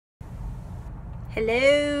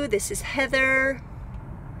Hello, this is Heather,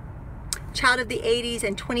 child of the 80s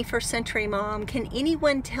and 21st century mom. Can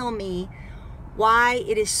anyone tell me why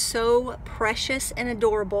it is so precious and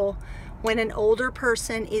adorable when an older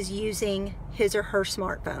person is using his or her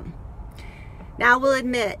smartphone? Now, I will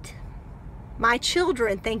admit, my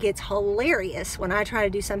children think it's hilarious when I try to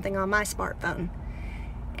do something on my smartphone.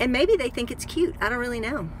 And maybe they think it's cute, I don't really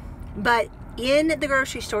know. But in the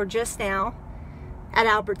grocery store just now, at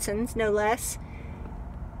Albertsons, no less,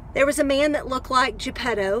 there was a man that looked like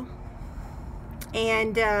Geppetto,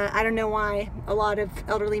 and I don't know why a lot of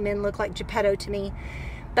elderly men look like Geppetto to me,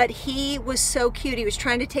 but he was so cute. He was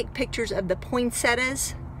trying to take pictures of the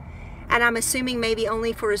poinsettias, and I'm assuming maybe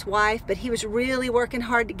only for his wife, but he was really working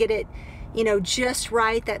hard to get it, you know, just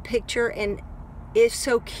right, that picture, and it's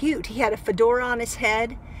so cute. He had a fedora on his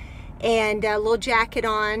head and a little jacket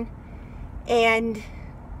on, and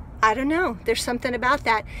I don't know, there's something about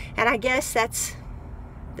that, and I guess that's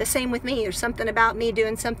the same with me. There's something about me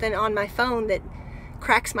doing something on my phone that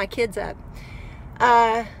cracks my kids up.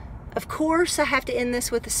 Of course, I have to end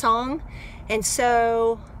this with a song, and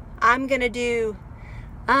so I'm gonna do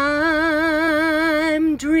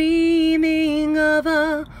I'm dreaming of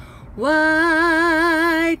a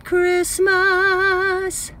white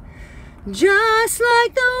Christmas, just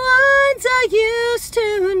like the ones I used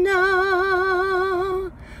to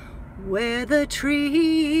know, where the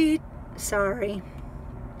tree... Sorry.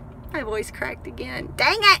 My voice cracked again.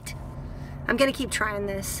 Dang it! I'm gonna keep trying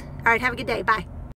this. All right, have a good day. Bye.